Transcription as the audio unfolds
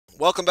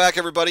Welcome back,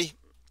 everybody.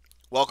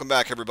 Welcome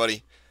back,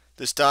 everybody.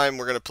 This time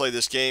we're going to play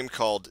this game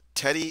called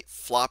Teddy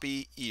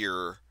Floppy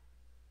Ear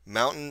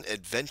Mountain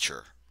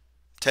Adventure.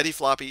 Teddy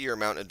Floppy Ear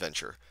Mountain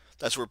Adventure.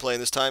 That's what we're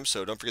playing this time,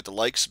 so don't forget to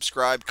like,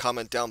 subscribe,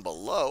 comment down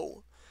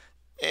below,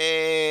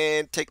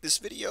 and take this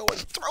video and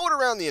throw it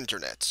around the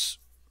internet.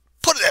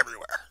 Put it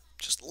everywhere.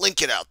 Just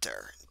link it out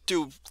there.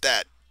 Do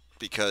that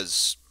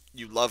because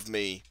you love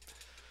me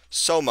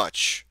so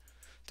much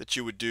that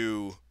you would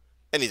do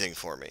anything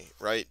for me,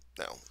 right?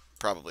 No,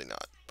 probably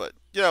not. But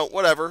you know,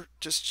 whatever.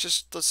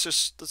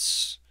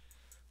 Let's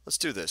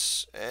do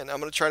this. And I'm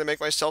gonna try to make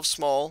myself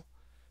small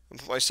and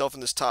put myself in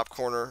this top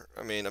corner.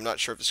 I mean, I'm not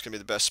sure if this is gonna be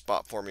the best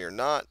spot for me or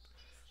not,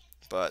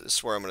 but this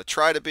is where I'm gonna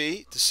try to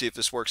be to see if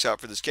this works out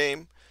for this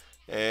game.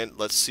 And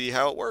let's see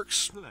how it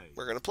works.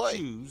 We're gonna play.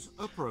 Choose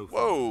a profile.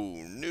 Whoa,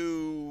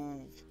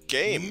 new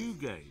game. New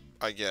game.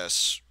 I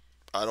guess.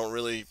 I've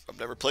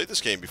never played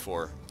this game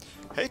before.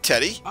 Hey,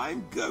 Teddy.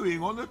 I'm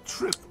going on a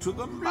trip to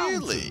the mountains.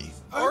 Really?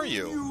 Are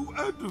you? A new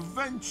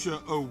adventure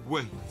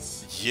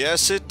awaits.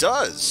 Yes, it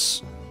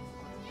does.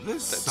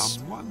 There's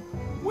someone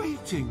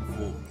waiting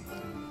for me.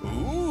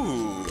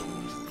 Ooh,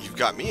 you've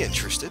got me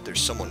interested.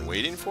 There's someone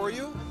waiting for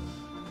you?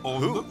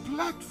 On Who? the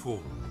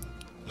platform.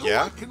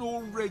 Yeah?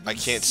 I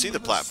can't see the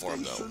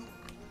platform, though.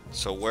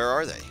 So where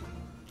are they?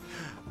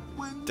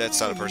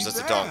 That's not a person,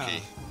 that's a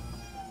donkey.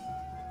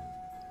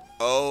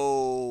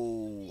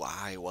 Oh,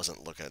 I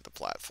wasn't looking at the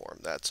platform,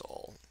 that's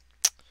all.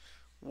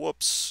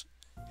 Whoops.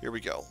 Here we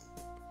go.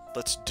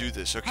 Let's do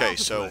this. Okay,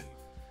 so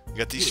we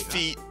got these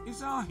feet.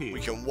 We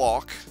can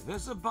walk.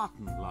 There's a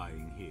button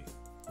lying here.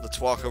 Let's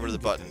walk over to the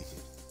button.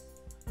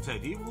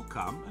 Teddy will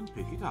come and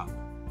pick it up.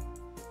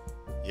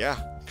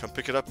 Yeah, come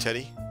pick it up,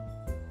 Teddy.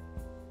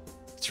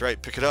 That's right,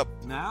 pick it up.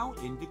 Now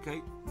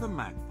indicate the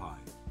magpie.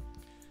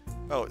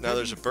 Oh, now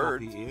there's a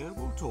bird. Floppy Ear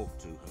will talk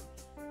to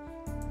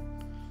her.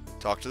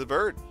 Talk to the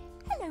bird.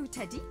 Hello,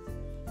 Teddy.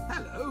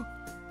 Hello.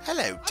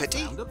 Hello,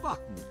 Teddy. I found a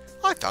button.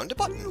 I found a Do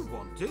button. you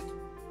want it?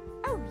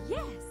 Oh,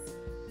 yes.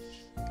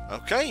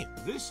 Okay.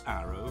 This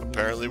arrow.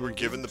 Apparently we're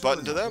giving the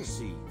button to them.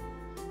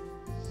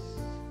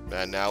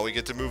 And now we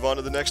get to move on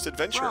to the next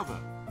adventure. Bravo.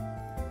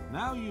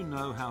 Now you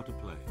know how to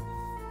play.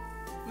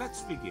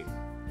 Let's begin.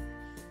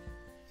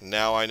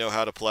 Now I know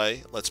how to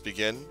play. Let's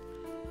begin.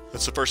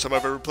 That's the first time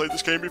I've ever played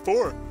this game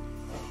before.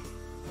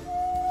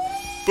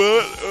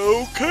 But,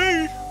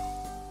 okay.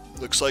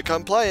 Looks like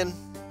I'm playing.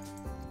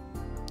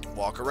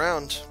 Walk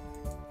around.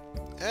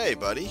 Hey,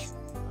 buddy.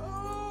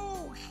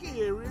 Oh,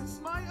 here is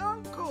my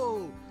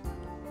uncle.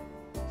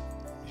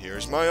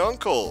 Here's my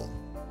uncle.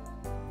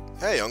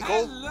 Hey,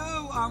 uncle.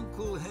 Hello,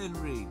 Uncle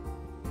Henry.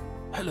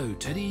 Hello,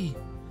 Teddy.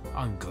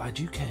 I'm glad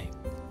you came.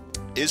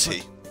 Is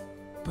he?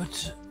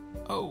 But,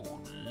 oh,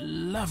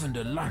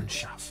 lavender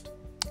landschaft.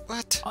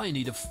 What? I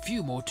need a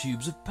few more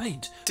tubes of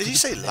paint. Did for he the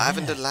say plein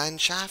lavender air.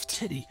 landschaft?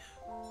 Teddy,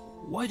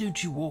 why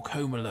don't you walk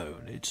home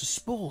alone? It's a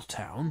small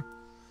town.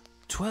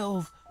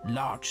 12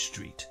 Larch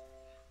Street.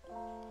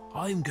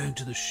 I'm going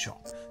to the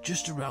shop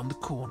just around the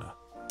corner.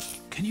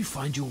 Can you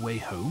find your way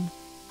home?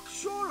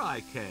 Sure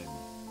I can.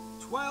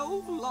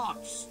 12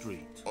 Larch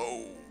Street.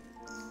 Oh.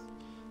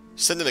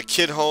 Sending a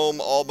kid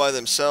home all by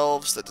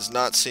themselves, that does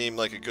not seem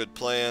like a good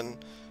plan.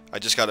 I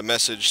just got a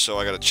message, so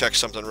I gotta check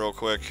something real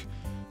quick.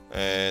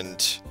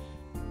 And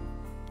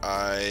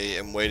I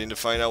am waiting to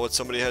find out what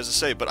somebody has to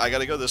say, but I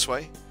gotta go this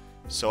way.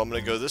 So I'm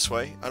gonna go this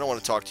way. I don't want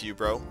to talk to you,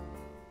 bro.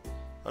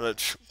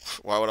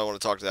 Why would I want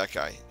to talk to that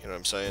guy? You know what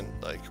I'm saying?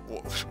 Like,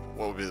 what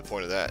would be the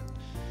point of that?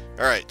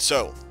 Alright,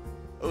 so,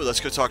 oh, let's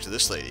go talk to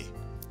this lady.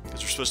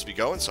 Because we're supposed to be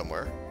going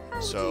somewhere. How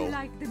So, do you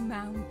like the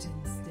mountains,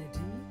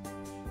 Teddy?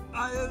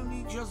 I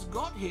only just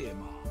got here,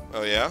 Mom.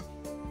 oh yeah?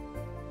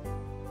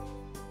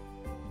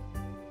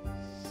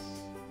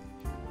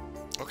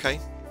 Okay.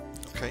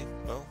 Okay,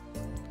 well,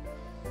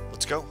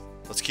 let's go.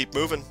 Let's keep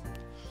moving.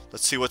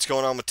 Let's see what's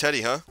going on with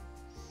Teddy, huh?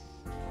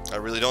 I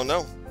really don't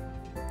know.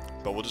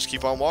 But we'll just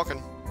keep on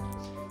walking.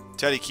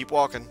 Teddy, keep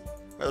walking.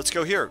 All right, let's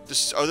go here.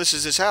 This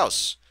is his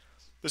house.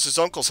 This is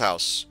Uncle's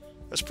house.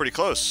 That's pretty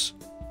close.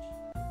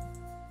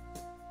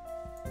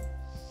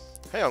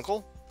 Hey,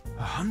 Uncle.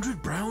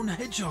 100 brown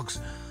hedgehogs.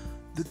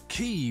 The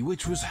key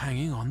which was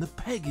hanging on the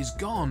peg is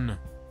gone.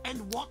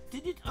 And what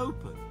did it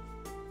open?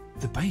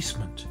 The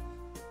basement.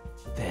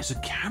 There's a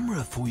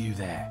camera for you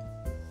there.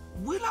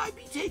 Will I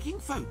be taking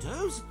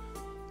photos?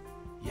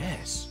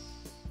 Yes.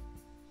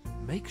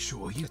 Make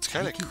sure you It's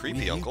kinda take it creepy,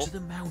 with you Uncle. to the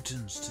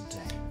mountains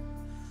today.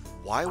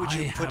 Why would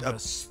you I put have a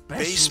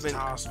special basement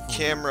task for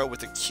camera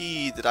with a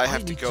key that I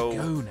have to need go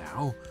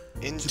now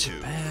into? to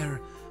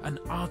prepare an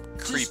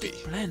artistic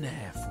Creepy. plein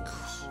air for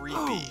us.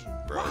 Creepy,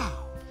 bro.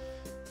 Wow.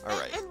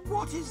 Alright. And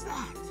what is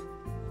that?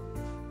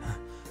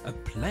 A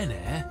plein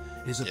air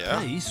is a Yeah?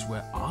 place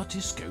where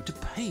artists go to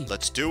paint.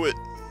 Let's do it.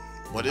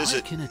 What is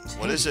it? Like in a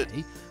What is it?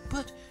 atelier,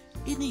 but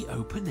in the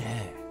open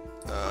air.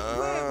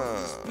 Where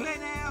will this Ah.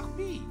 plein air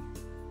be?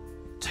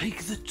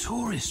 Take the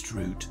tourist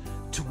route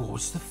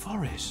towards the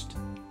forest.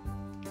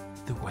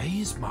 The way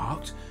is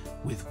marked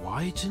with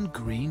white and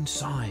green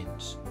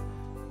signs.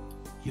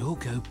 You'll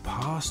go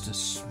past a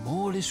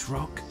smallish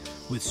rock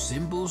with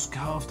symbols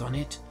carved on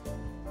it,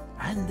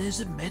 and there's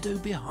a meadow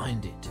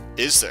behind it.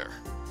 Is there?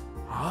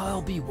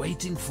 I'll be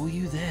waiting for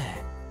you there.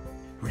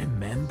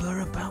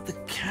 Remember about the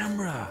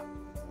camera.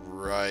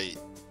 Right.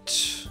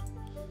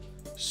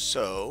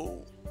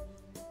 So,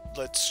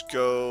 let's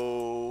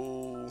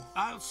go...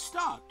 I'll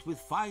start with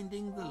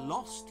finding the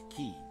lost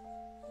key.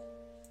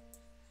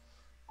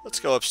 Let's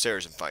go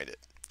upstairs and find it.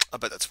 I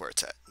bet that's where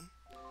it's at.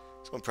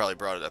 Someone probably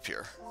brought it up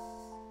here.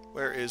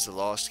 Where is the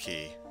lost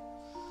key?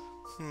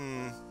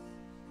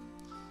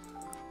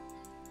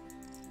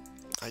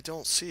 I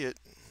don't see it.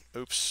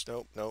 Oops.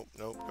 Nope, nope,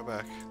 nope. Go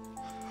back.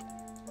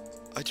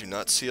 I do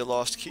not see a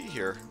lost key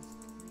here.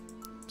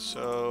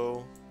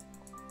 So...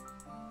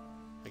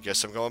 I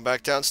guess I'm going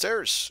back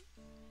downstairs.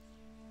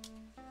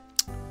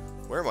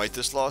 Where might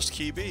this lost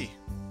key be?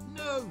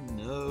 No,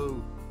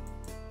 no.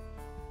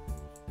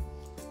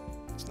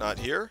 It's not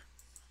here?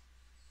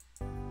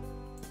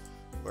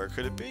 Where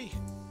could it be?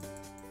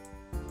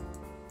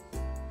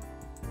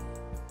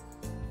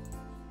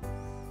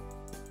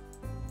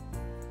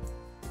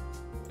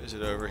 Is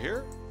it over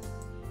here?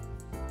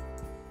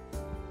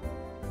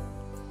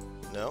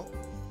 No?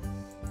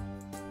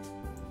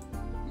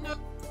 No.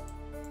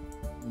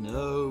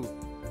 No.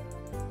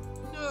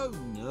 No,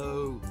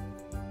 no.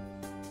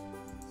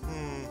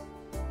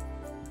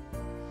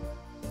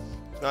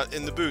 Not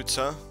in the boots,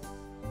 huh?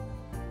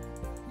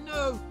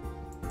 No.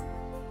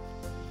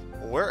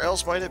 Where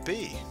else might it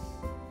be?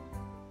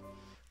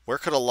 Where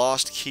could a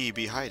lost key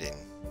be hiding?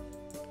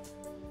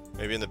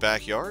 Maybe in the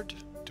backyard?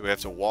 Do we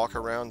have to walk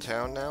around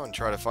town now and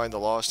try to find the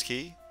lost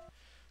key?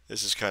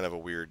 This is kind of a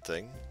weird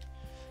thing.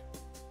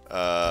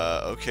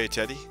 Okay,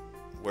 Teddy.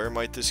 Where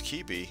might this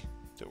key be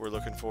that we're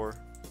looking for?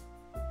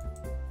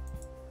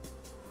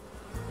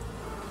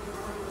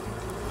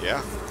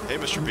 Yeah. Hey,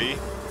 Mr. B.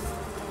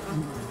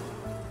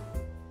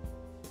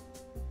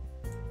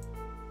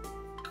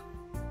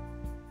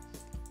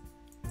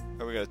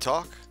 Are we gonna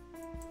talk?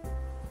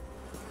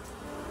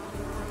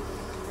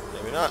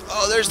 Maybe not.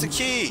 Oh, there's the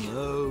key!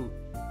 No.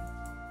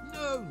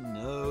 No,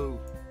 no.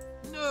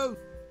 No.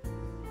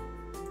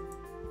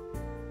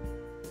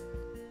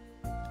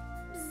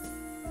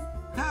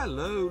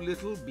 Hello,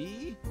 little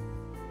bee.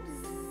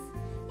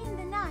 In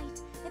the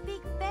night, a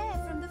big bear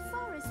from the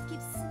forest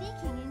keeps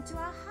sneaking into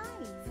our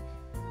hive,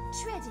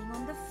 treading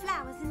on the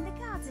flowers in the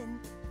garden.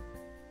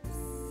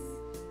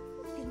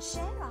 We can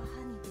share our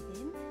honey with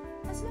him,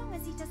 as long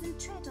as he doesn't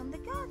tread on the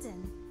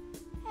garden.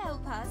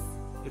 Help us.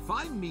 If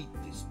I meet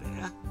this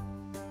bear,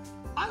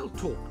 I'll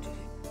talk to him.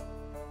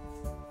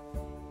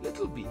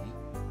 Little bee,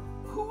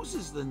 whose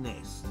is the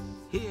nest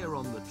here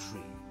on the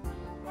tree?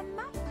 A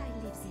magpie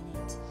lives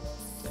in it.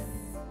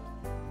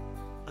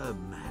 A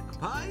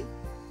magpie?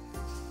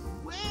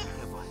 Where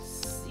have I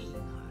seen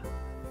her?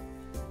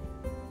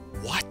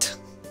 What?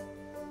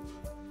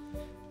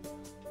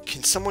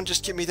 Can someone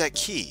just give me that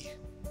key?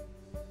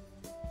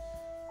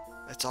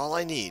 That's all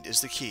I need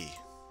is the key.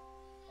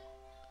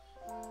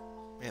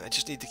 Man, I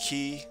just need the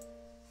key.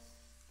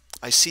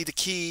 I see the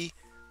key.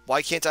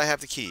 Why can't I have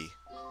the key?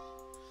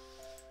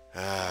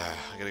 I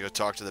gotta go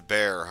talk to the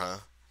bear, huh?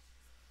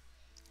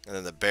 And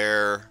then the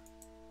bear...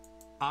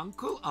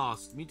 Uncle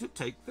asked me to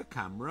take the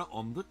camera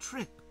on the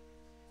trip.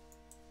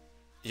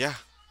 Yeah,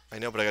 I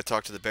know, but I gotta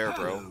talk to the bear,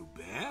 bro. Hello,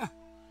 bear.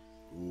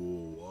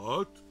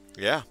 What?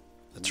 Yeah,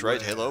 that's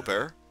right. Hello,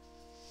 bear.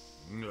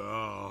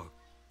 Ah,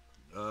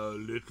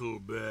 little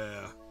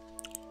bear.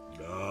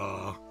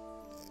 Ah.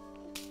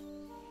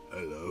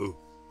 Hello.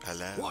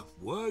 Hello. What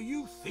were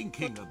you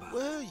thinking about?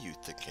 What were you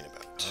thinking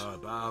about?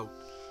 About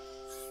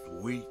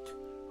sweet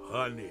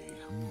honey.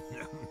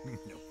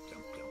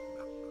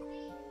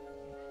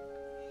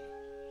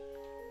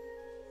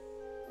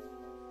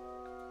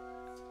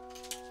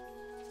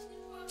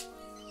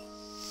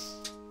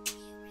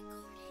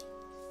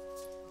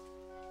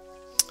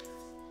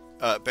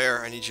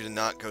 Bear, I need you to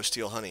not go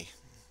steal honey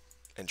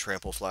and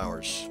trample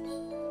flowers.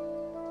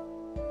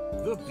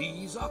 The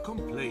bees are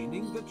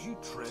complaining that you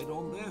tread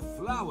on their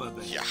flower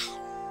bed. Yeah,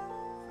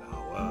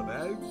 Flower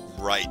bed?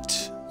 right.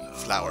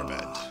 Flower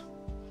bed.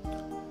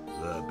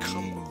 The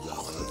bees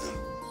are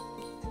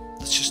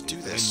Let's just do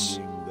this.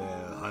 sending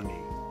their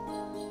honey.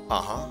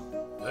 Uh-huh.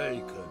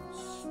 They can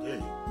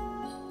stay.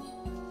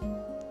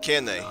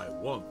 Can they? I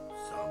want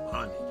some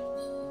honey.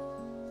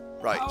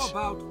 How Right.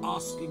 about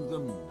asking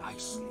them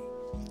nicely?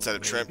 Instead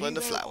of trampling the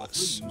Maybe they'll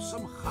flowers offer you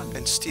some honey.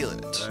 and stealing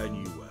it.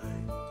 Anyway,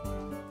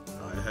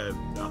 I have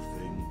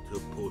nothing to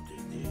put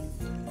it in.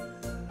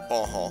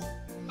 Uh-huh.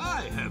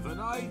 I have an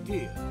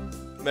idea.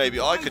 Maybe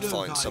I could Why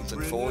don't find something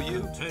bring for a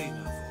you.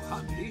 container for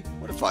honey?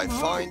 What if I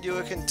find you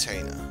a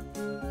container?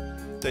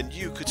 Then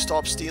you could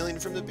stop stealing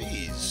from the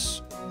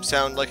bees.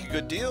 Sound like a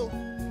good deal?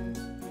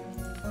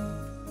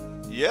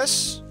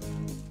 Yes?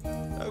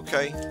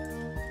 Okay.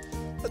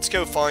 Let's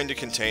go find a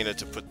container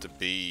to put the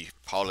bee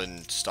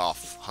pollen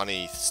stuff,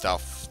 honey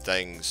stuff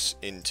things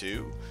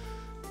into.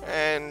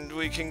 And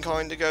we can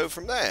kind of go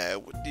from there.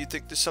 Do you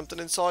think there's something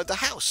inside the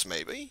house,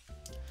 maybe?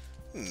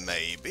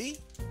 Maybe.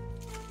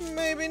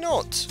 Maybe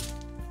not.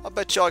 I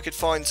bet you I could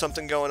find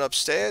something going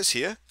upstairs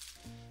here.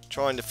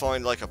 Trying to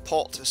find like a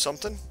pot or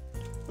something.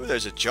 Ooh,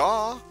 there's a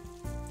jar.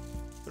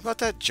 What about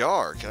that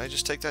jar? Can I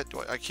just take that?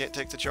 I can't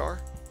take the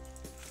jar?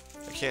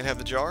 I can't have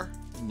the jar?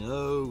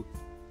 No.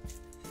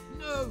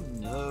 No,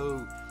 no.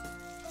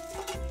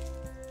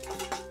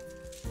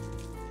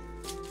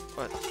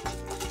 What?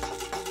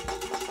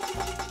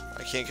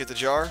 I can't get the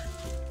jar?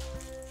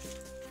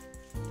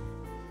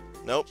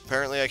 Nope,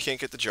 apparently I can't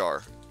get the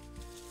jar.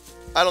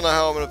 I don't know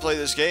how I'm going to play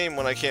this game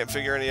when I can't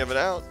figure any of it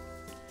out.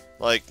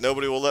 Like,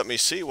 nobody will let me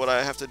see what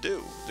I have to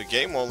do. The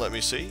game won't let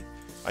me see.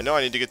 I know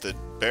I need to get the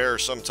bear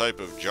some type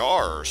of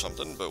jar or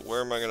something, but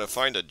where am I going to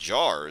find a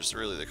jar is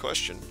really the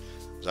question.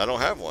 Because I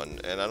don't have one,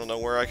 and I don't know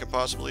where I could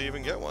possibly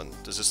even get one.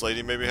 Does this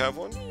lady maybe have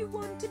one? Do you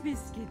want a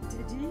biscuit,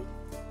 Teddy?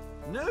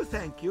 No,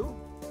 thank you.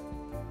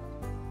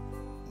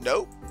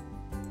 Nope.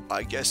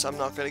 I guess I'm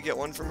not going to get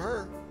one from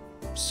her.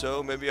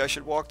 So maybe I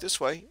should walk this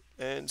way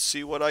and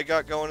see what I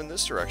got going in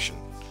this direction.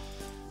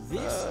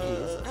 This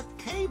is a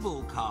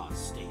cable car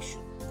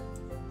station.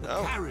 The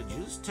Oh.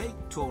 carriages take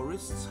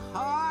tourists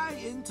high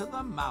into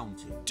the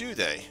mountain. Do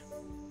they?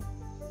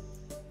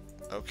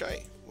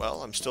 Okay.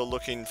 Well, I'm still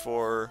looking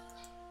for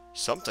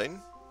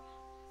something.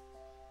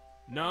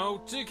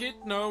 No ticket,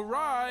 no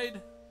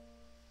ride.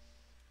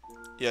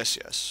 Yes,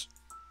 yes.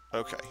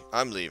 Okay,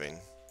 I'm leaving.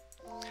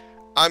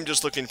 I'm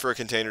just looking for a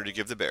container to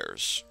give the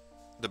bears.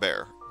 The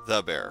bear.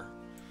 The bear.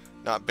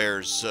 Not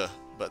bears,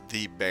 but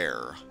the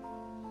bear.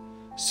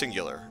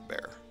 Singular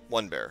bear.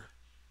 One bear.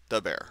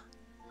 The bear.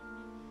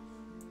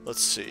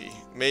 Let's see.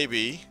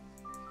 Maybe.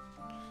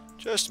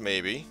 Just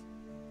maybe.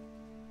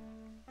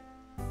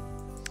 I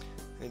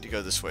need to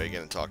go this way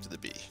again and talk to the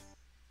bee.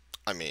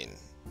 I mean,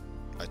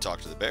 I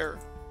talked to the bear.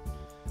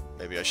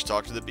 Maybe I should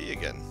talk to the bee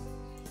again.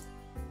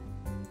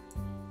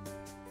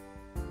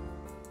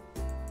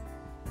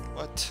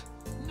 What?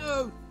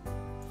 No.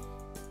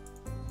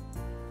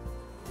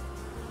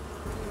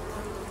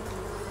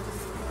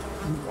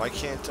 Why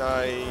can't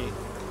I...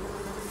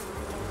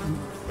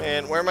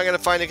 Man, where am I going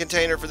to find a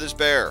container for this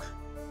bear?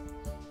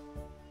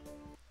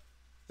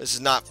 This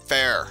is not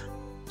fair.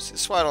 This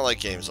is why I don't like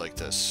games like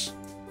this.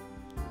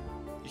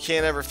 You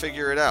can't ever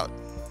figure it out.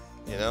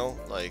 You know?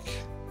 Like...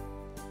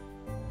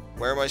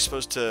 Where am I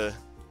supposed to...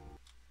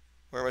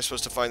 Where am I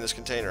supposed to find this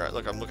container?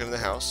 Look, I'm looking in the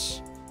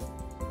house.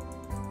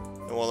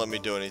 It won't let me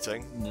do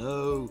anything.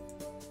 No.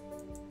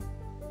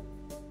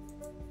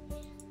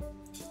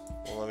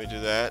 Won't let me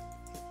do that.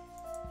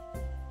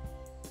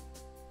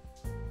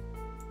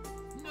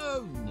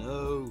 No,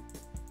 no.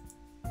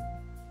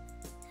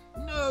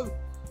 No.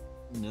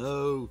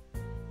 No.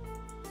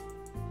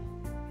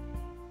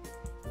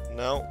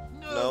 No,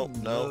 no,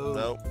 no,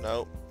 no,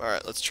 no.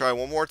 Alright, let's try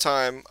one more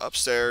time.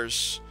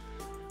 Upstairs.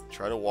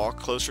 Try to walk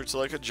closer to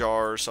like a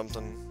jar or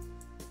something.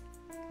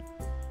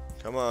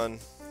 Come on.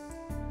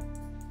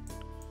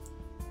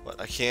 What,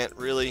 I can't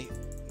really?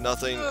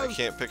 Nothing? I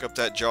can't pick up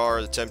that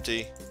jar that's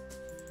empty.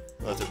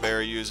 Let the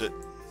bear use it.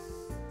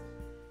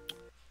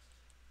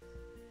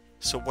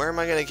 So where am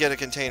I going to get a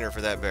container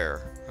for that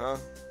bear? Huh?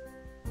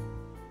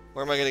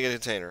 Where am I going to get a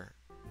container?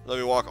 Let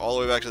me walk all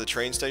the way back to the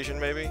train station,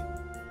 maybe?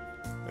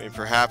 I mean,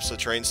 perhaps the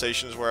train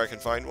station is where I can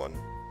find one.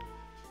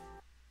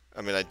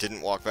 I mean, I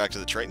didn't walk back to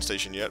the train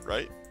station yet,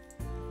 right?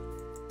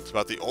 It's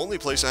about the only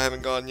place I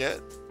haven't gone yet.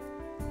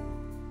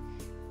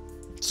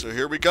 So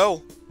here we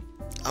go.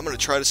 I'm going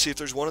to try to see if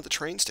there's one at the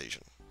train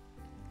station.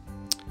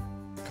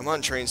 Come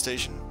on, train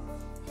station.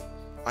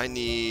 I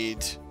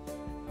need...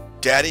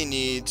 Daddy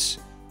needs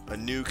a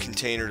new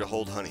container to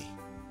hold honey.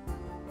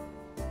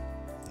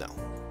 No.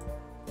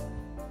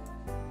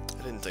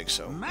 I didn't think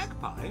so.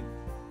 Magpie,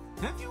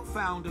 have you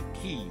found a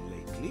key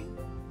lately?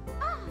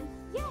 Ah,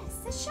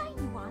 yes, a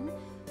shiny one.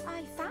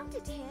 I found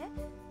it here.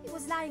 It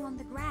was lying on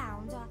the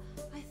ground.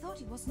 I thought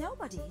it was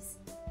nobody's.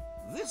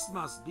 This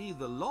must be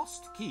the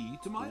lost key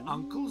to my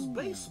uncle's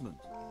basement.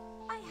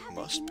 I have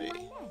Must it in be.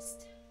 my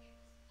nest.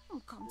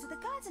 Come to the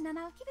garden and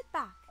I'll give it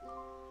back.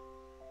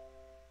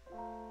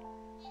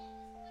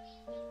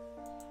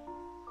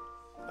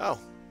 Oh.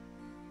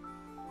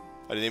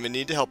 I didn't even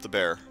need to help the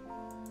bear.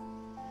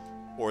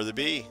 Or the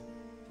bee.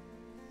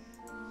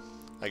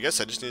 I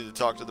guess I just needed to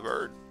talk to the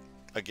bird.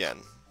 Again.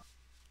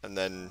 And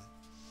then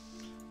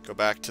go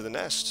back to the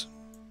nest.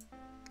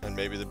 And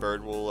maybe the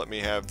bird will let me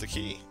have the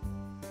key.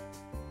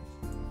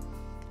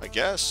 I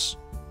guess.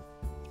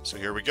 So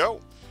here we go.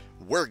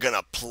 We're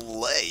gonna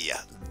play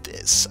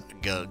this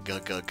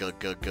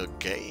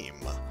game.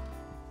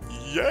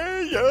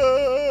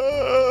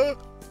 Yeah!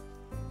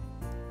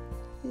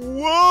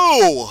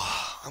 Whoa!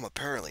 I'm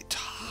apparently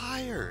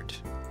tired.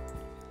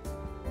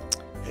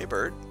 Hey,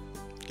 bird.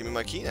 Give me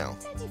my key now.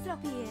 Teddy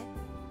Floppy Ear,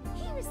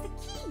 here is the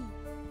key.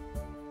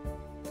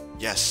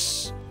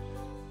 Yes.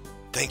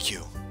 Thank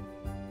you.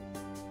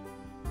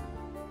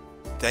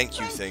 Thank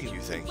you, thank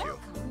you, thank you.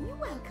 Welcome, you're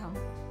welcome.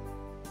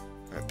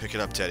 Alright, pick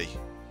it up, Teddy.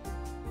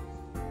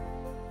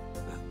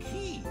 The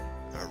key.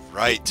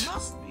 Alright.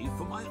 Must be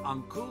for my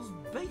uncle's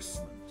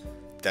basement.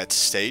 That's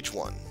stage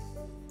 1.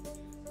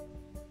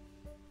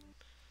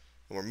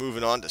 And we're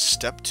moving on to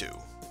step 2.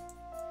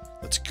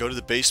 Let's go to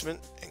the basement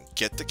and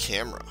get the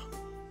camera.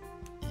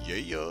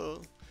 Yeah.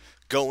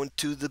 Going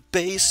to the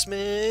basement.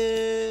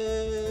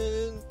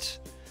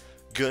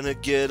 Gonna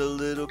get a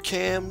little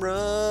camera.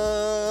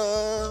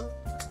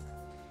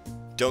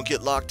 Don't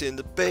get locked in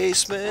the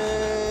basement.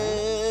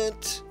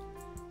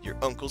 Your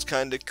uncle's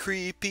kinda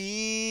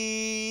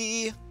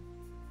creepy.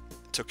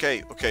 It's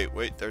okay. Okay,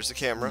 wait, there's the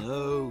camera.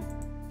 No.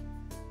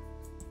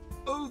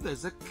 Oh,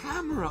 there's a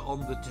camera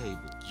on the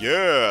table.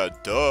 Yeah,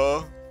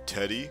 duh,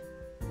 Teddy.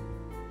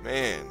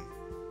 Man.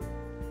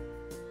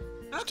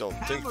 Just don't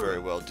think very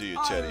well, do you,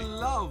 Teddy? I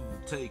love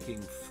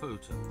taking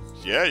photos.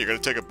 Yeah, you're gonna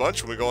take a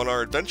bunch when we go on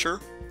our adventure.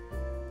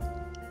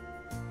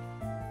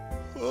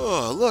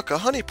 Oh, look, a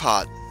honey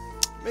pot.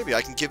 Maybe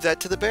I can give that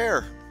to the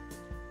bear.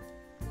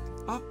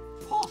 A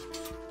pot.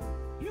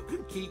 You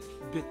can keep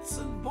bits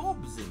and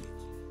bobs in it.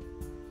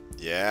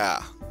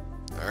 Yeah.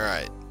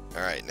 Alright.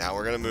 Alright, now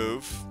we're gonna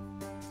move.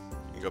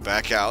 You can go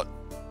back out.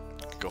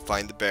 Go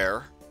find the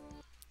bear.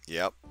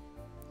 Yep.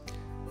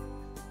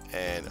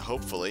 And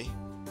hopefully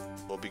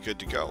we'll be good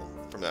to go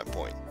from that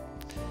point.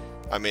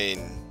 I mean,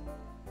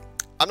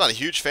 I'm not a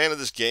huge fan of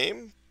this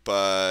game,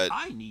 but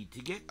I need to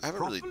get I haven't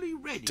properly really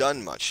ready.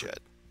 done much yet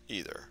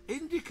either.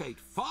 Indicate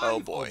 5 Oh,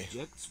 boy.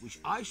 objects which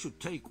I should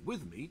take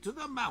with me to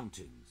the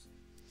mountains.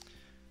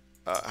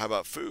 How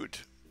about food?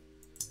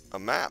 A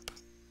map.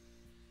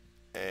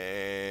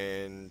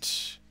 And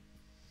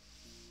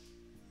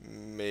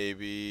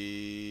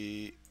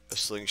maybe a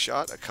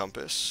slingshot, a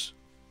compass.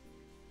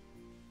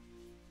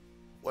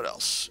 What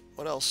else?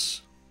 What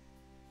else?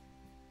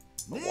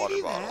 A water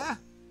Nearly bottle. there.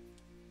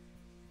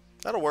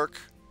 That'll work.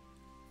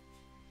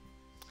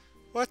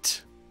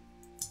 What?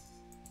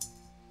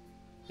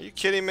 Are you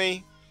kidding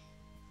me?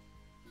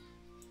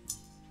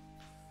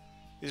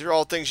 These are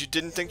all things you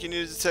didn't think you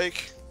needed to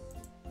take?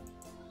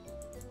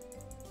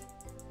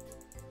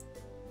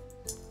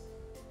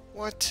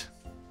 What?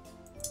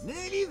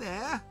 Nearly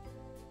there.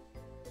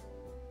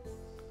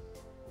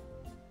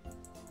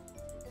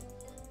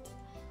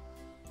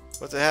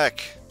 What the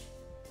heck?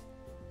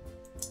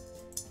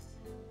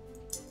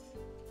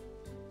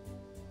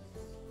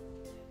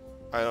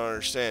 I don't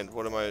understand.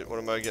 What am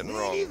I getting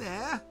wrong? Nearly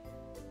there.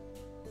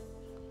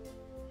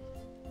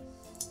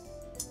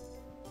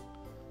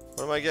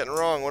 What am I getting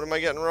wrong? What am I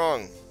getting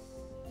wrong?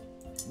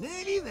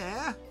 Nearly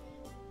there.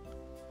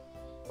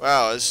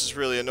 Wow, this is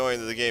really annoying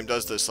that the game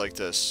does this like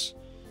this.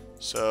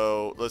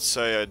 So, let's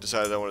say I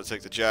decided I want to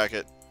take the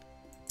jacket,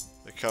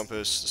 the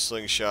compass, the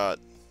slingshot.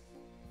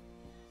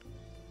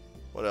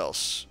 What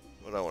else?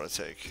 What do I want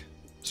to take?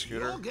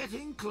 Scooter? You're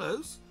getting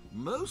close.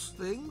 Most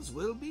things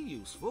will be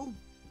useful.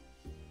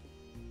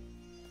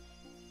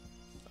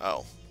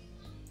 Oh.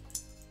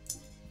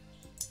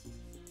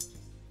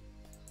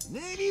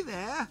 Nearly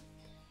there.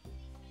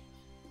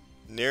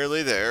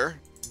 Nearly there.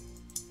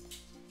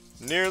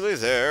 Nearly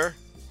there.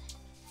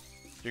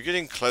 You're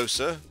getting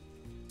closer.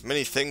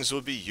 Many things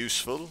will be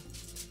useful.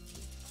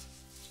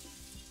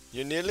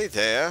 You're nearly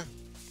there.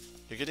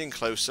 You're getting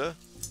closer.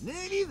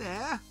 Nearly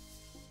there.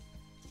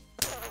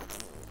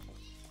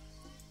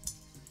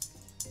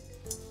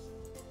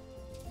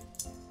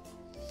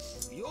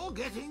 You're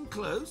getting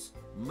close.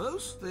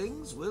 Most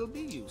things will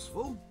be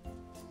useful.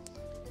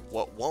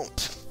 What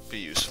won't be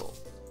useful?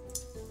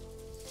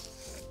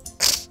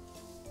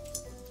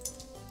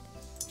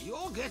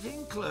 You're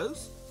getting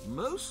close.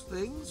 Most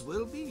things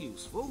will be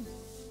useful.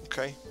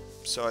 Okay,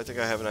 so I think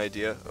I have an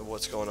idea of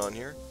what's going on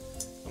here.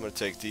 I'm going to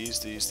take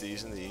these,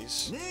 and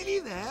these. Nearly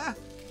there.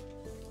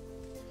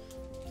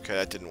 Okay,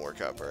 that didn't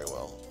work out very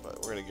well,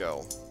 but we're going to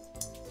go.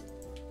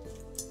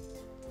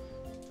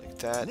 Like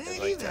that, and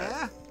Nearly like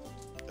that.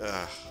 there.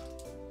 Ugh.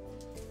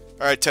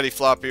 Alright, Teddy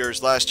Floppy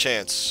Ears, last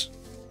chance.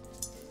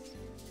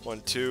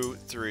 1, 2,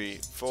 3,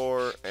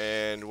 4,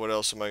 and what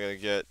else am I going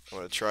to get? I'm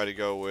going to try to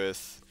go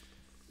with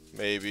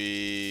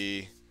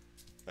maybe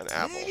an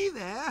apple. Nearly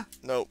there.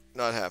 Nope,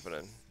 not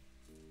happening.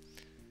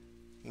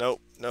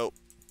 Nope, nope.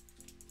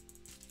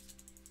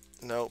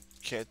 Nope,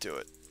 can't do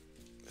it.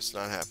 It's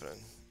not happening.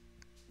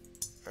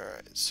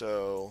 Alright,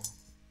 so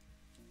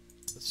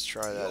let's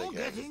try that You're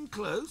again. getting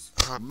close.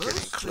 I'm Most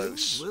getting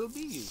close. things will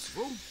be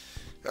useful.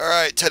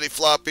 Alright, Teddy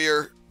Floppy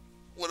Ear,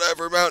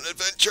 whatever mountain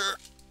adventure,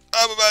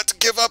 I'm about to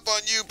give up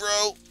on you,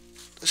 bro.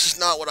 This is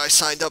not what I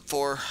signed up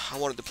for. I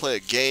wanted to play a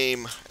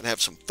game and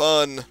have some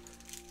fun.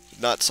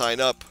 Did not sign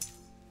up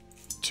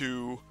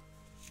to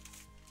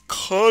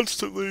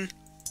constantly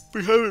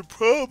be having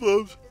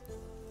problems.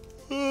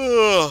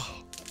 Ugh.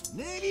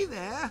 Nearly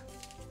there.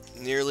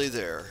 Nearly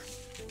there.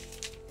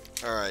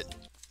 Alright.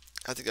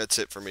 I think that's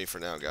it for me for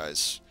now,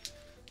 guys.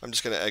 I'm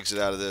just going to exit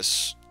out of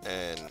this,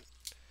 and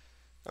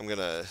I'm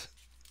gonna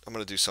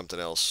do something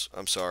else.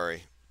 I'm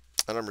sorry.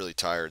 And I'm really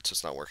tired, so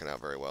it's not working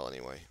out very well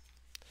anyway.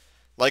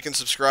 Like and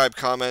subscribe,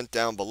 comment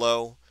down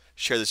below.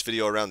 Share this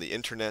video around the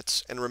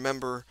internets. And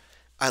remember,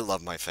 I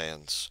love my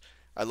fans.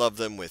 I love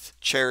them with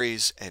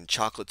cherries and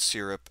chocolate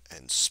syrup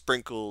and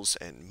sprinkles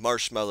and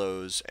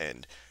marshmallows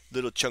and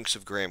little chunks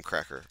of graham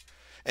cracker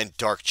and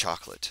dark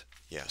chocolate.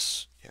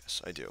 Yes,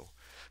 yes, I do.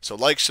 So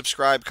like,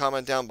 subscribe,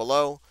 comment down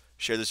below.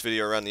 Share this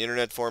video around the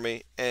internet for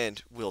me,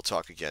 and we'll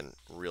talk again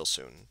real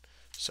soon.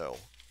 So,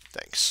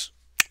 thanks.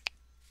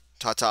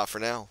 Ta-ta for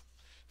now,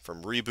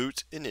 from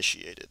Reboot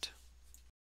Initiated.